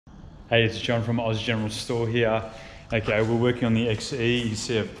Hey, it's John from Oz General Store here. Okay, we're working on the XE. You can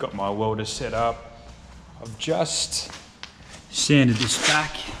see I've got my welder set up. I've just sanded this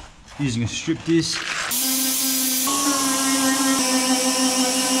back using a strip disc.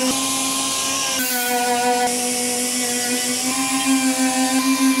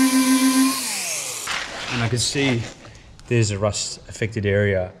 And I can see there's a rust affected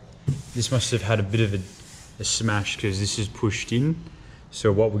area. This must have had a bit of a smash because this is pushed in. So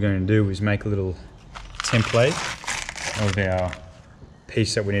what we're going to do is make a little template of our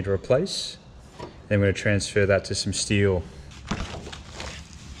piece that we need to replace. Then we're going to transfer that to some steel.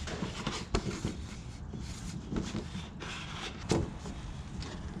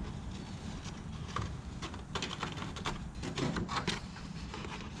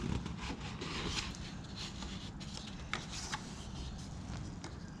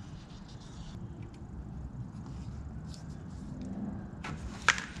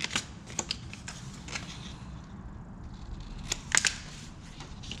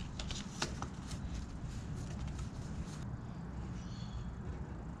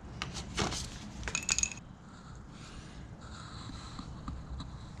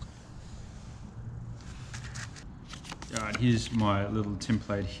 Alright, here's my little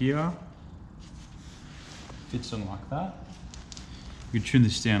template here. Fits on like that. We can trim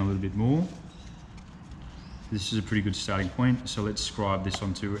this down a little bit more. This is a pretty good starting point, so let's scribe this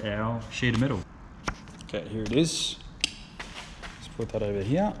onto our sheet of metal. Okay, here it is. Let's put that over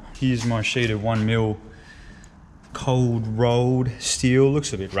here. Here's my sheet of 1mm cold rolled steel.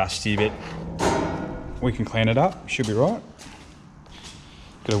 Looks a bit rusty, but we can clean it up. Should be right.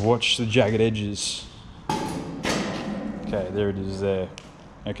 Gotta watch the jagged edges. Okay, there it is there.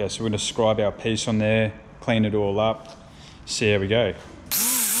 Okay, so we're going to scribe our piece on there, clean it all up, see how we go.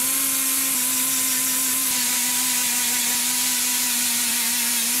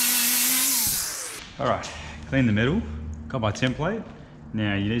 Alright, clean the metal, got my template.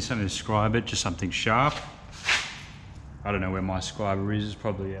 Now you need something to scribe it, just something sharp. I don't know where my scriber is, it's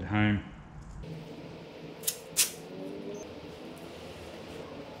probably at home.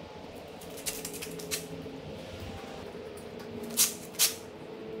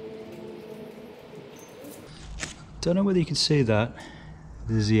 Don't know whether you can see that.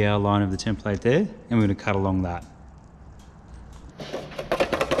 There's the outline of the template there, and we're going to cut along that.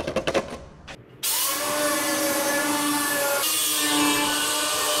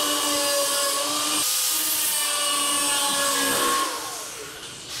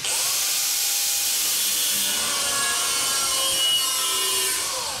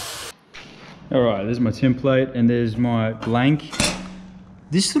 Alright, there's my template, and there's my blank.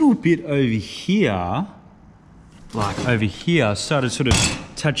 This little bit over here, started sort of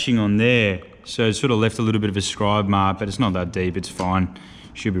touching on there. So it sort of left a little bit of a scribe mark, but it's not that deep, it's fine.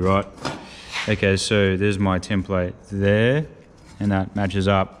 Should be right. Okay, so there's my template there, and that matches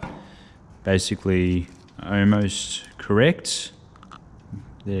up basically almost correct.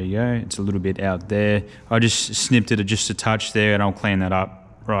 There you go, it's a little bit out there. I just snipped it just a touch there, and I'll clean that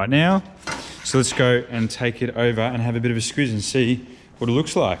up right now. So let's go and take it over and have a bit of a squeeze and see what it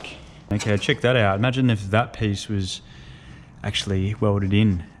looks like. Okay, check that out. Imagine if that piece was actually welded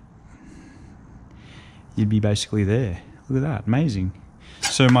in. You'd be basically there. Look at that, amazing.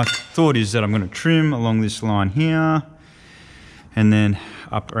 So my thought is that I'm going to trim along this line here, and then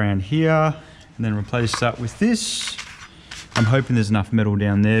up around here, and then replace that with this. I'm hoping there's enough metal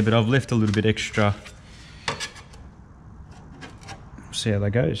down there, but I've left a little bit extra. See how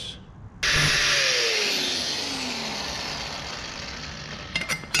that goes.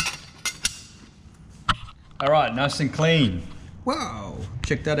 All right, nice and clean. Wow,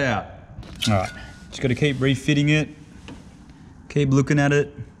 check that out. All right, just gotta keep refitting it. Keep looking at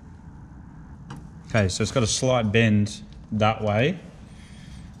it. Okay, so it's got a slight bend that way.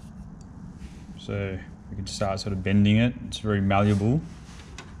 So we can start sort of bending it. It's very malleable.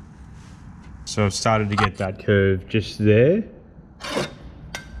 So I've started to get that curve just there.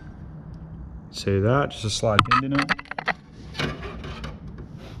 See that, just a slight bend in it.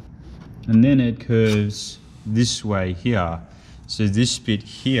 And then it curves this way here. So this bit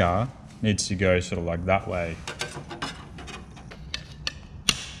here needs to go sort of like that way.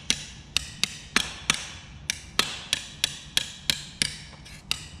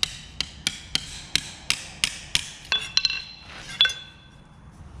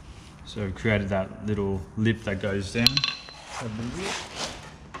 So we created that little lip that goes down.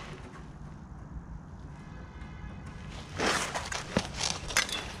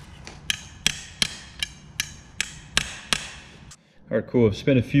 Alright, cool. I've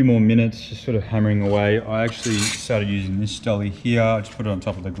spent a few more minutes just sort of hammering away. I actually started using this dolly here. I just put it on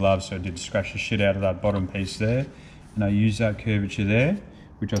top of the glove so it did scratch the shit out of that bottom piece there. And I used that curvature there,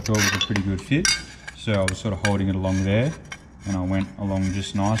 which I thought was a pretty good fit. So I was sort of holding it along there and I went along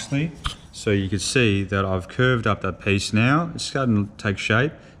just nicely. So you can see that I've curved up that piece now. It's starting to take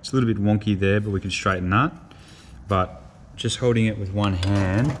shape. It's a little bit wonky there, but we can straighten that. But just holding it with one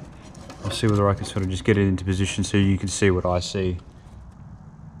hand, I'll see whether I can sort of just get it into position so you can see what I see.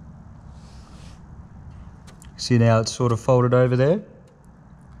 See now it's sort of folded over there.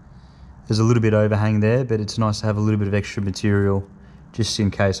 There's a little bit overhang there, but it's nice to have a little bit of extra material just in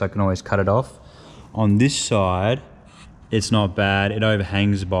case. I can always cut it off. On this side, it's not bad. It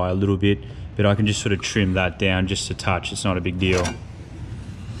overhangs by a little bit, but I can just sort of trim that down just a touch. It's not a big deal.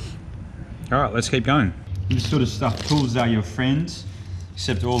 All right, let's keep going. This sort of stuff, tools are your friends,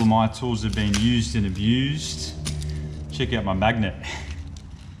 except all of my tools have been used and abused. Check out my magnet.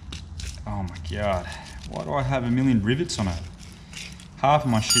 Oh my God. Why do I have a million rivets on it? Half of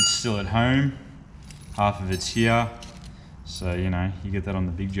my shit's still at home, half of it's here. So, you know, you get that on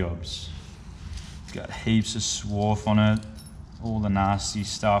the big jobs. Got heaps of swarf on it, all the nasty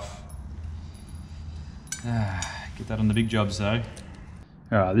stuff. Get that on the big jobs though.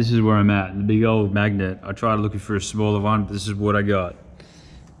 All right, this is where I'm at, the big old magnet. I tried looking for a smaller one, but this is what I got.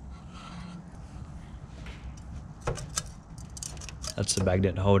 That's the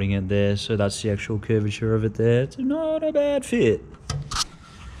magnet holding it there, so that's the actual curvature of it there. It's not a bad fit.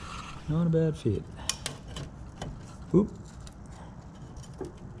 Not a bad fit. Oop.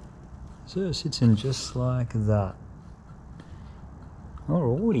 So it sits in just like that.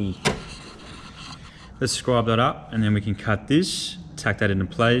 Alrighty. Let's scribe that up and then we can cut this, tack that into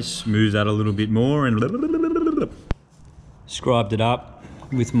place, move that a little bit more and scribed it up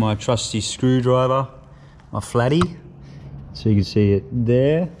with my trusty screwdriver, my flatty. So you can see it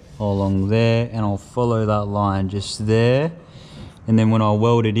there, along there, and I'll follow that line just there. And then when I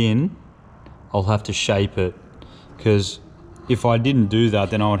weld it in, I'll have to shape it, because if I didn't do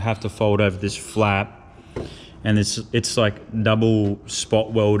that, then I would have to fold over this flap, and it's like double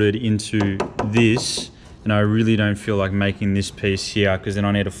spot welded into this, and I really don't feel like making this piece here, because then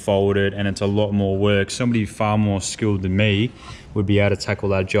I need to fold it and it's a lot more work. Somebody far more skilled than me would be able to tackle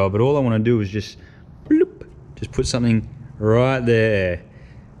that job, but all I want to do is just bloop, just put something right there.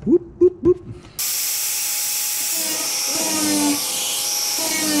 Whoop, whoop, whoop.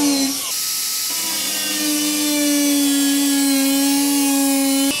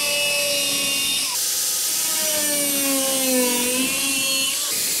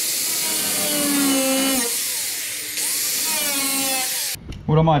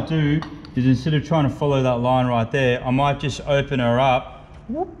 What I might do is, instead of trying to follow that line right there, I might just open her up,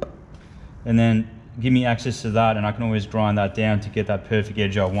 whoop, and then give me access to that, and I can always grind that down to get that perfect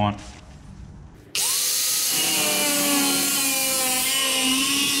edge I want.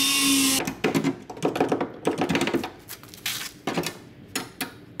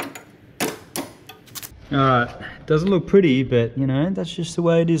 Alright, doesn't look pretty, but you know, that's just the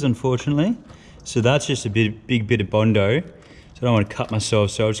way it is, unfortunately. So that's just a big bit of Bondo. So I don't want to cut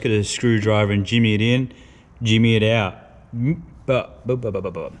myself, so I'll just get a screwdriver and jimmy it in, jimmy it out.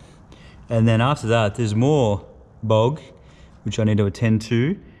 And then after that, there's more bog, which I need to attend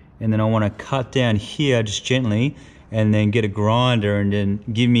to. And then I want to cut down here just gently, and then get a grinder and then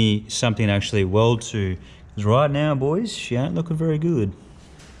give me something to actually weld to. Because right now, boys, she ain't looking very good.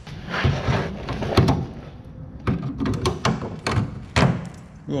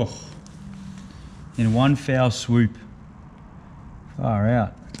 Oh, in one foul swoop. Far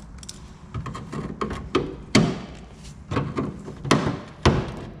out.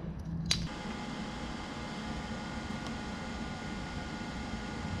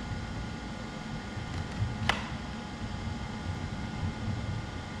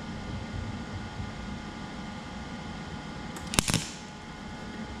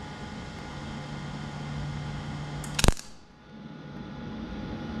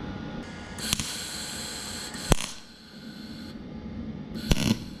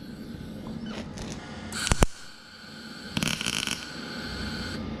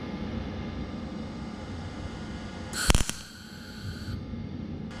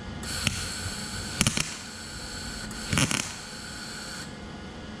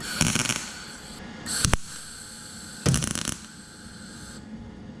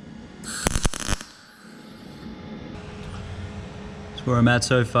 That's where I'm at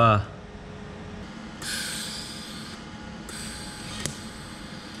so far.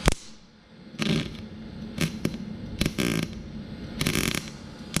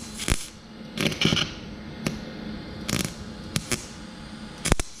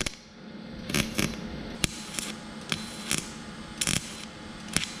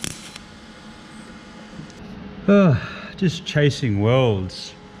 Just chasing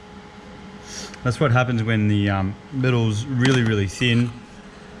worlds. That's what happens when the metal's really, really thin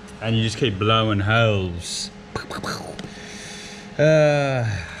and you just keep blowing holes.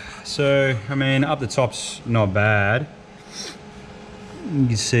 So, I mean, up the top's not bad. You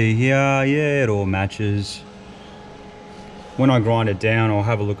can see here, yeah, it all matches. When I grind it down, I'll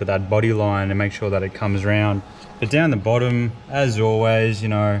have a look at that body line and make sure that it comes round. But down the bottom, as always, you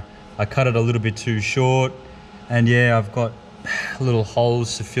know, I cut it a little bit too short. And yeah, I've got little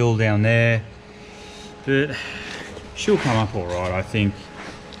holes to fill down there. But she'll come up all right, I think.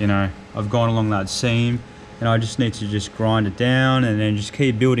 You know, I've gone along that seam and I just need to just grind it down and then just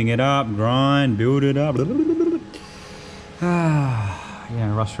keep building it up, grind, build it up.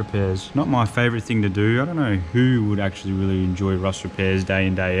 Yeah, rust repairs. Not my favorite thing to do. I don't know who would actually really enjoy rust repairs day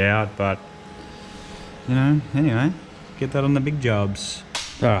in, day out, but you know, anyway, get that on the big jobs.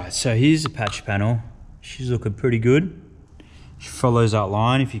 All right, so here's the patch panel. She's looking pretty good. She follows that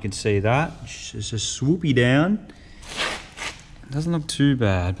line, if you can see that. She's just swoopy down. Doesn't look too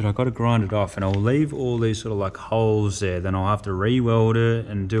bad, but I've got to grind it off and I'll leave all these sort of like holes there. Then I'll have to re-weld it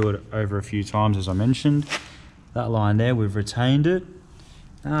and do it over a few times, as I mentioned. That line there, we've retained it.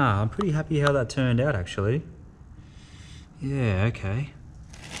 I'm pretty happy how that turned out, actually. Yeah, okay.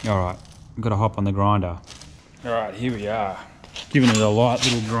 All right, I've got to hop on the grinder. All right, here we are. Giving it a light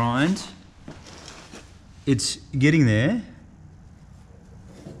little grind. It's getting there.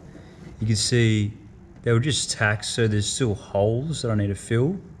 You can see they were just tacks, so there's still holes that I need to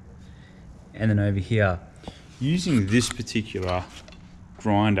fill. And then over here, using this particular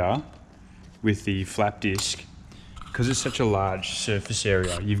grinder with the flap disc, because it's such a large surface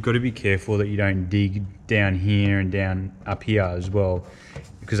area, you've got to be careful that you don't dig down here and down up here as well,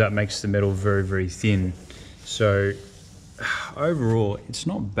 because that makes the metal very, very thin. So overall, it's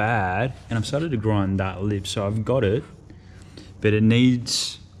not bad, and I've started to grind that lip, so I've got it, but it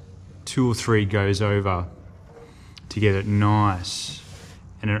needs 2 or 3 goes over to get it nice.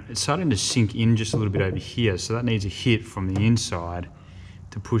 And it's starting to sink in just a little bit over here, so that needs a hit from the inside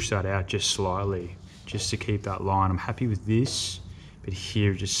to push that out just slightly, just to keep that line. I'm happy with this, but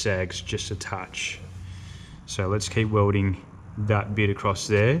here it just sags just a touch. So let's keep welding that bit across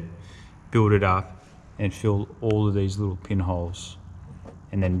there, build it up, and fill all of these little pinholes.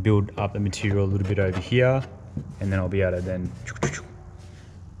 And then build up the material a little bit over here, and then I'll be able to then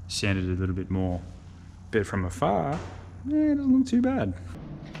sand it a little bit more. But from afar, yeah, it doesn't look too bad.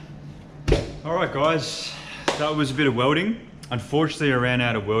 All right, guys, that was a bit of welding. Unfortunately, I ran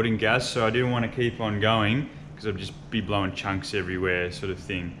out of welding gas, so I didn't want to keep on going because I'd just be blowing chunks everywhere, sort of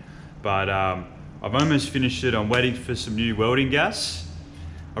thing. But I've almost finished it. I'm waiting for some new welding gas.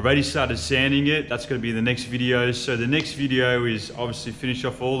 I've already started sanding it. That's going to be the next video. So the next video is obviously finish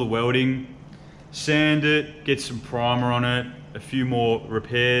off all the welding, sand it, get some primer on it, a few more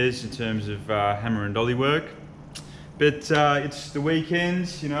repairs in terms of hammer and dolly work. But it's the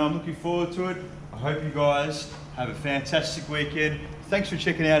weekend, you know, I'm looking forward to it. I hope you guys have a fantastic weekend. Thanks for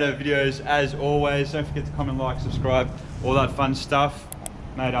checking out our videos as always. Don't forget to comment, like, subscribe, all that fun stuff.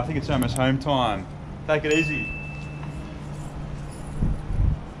 Mate, I think it's almost home time. Take it easy.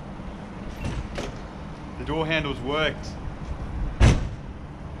 The door handles worked.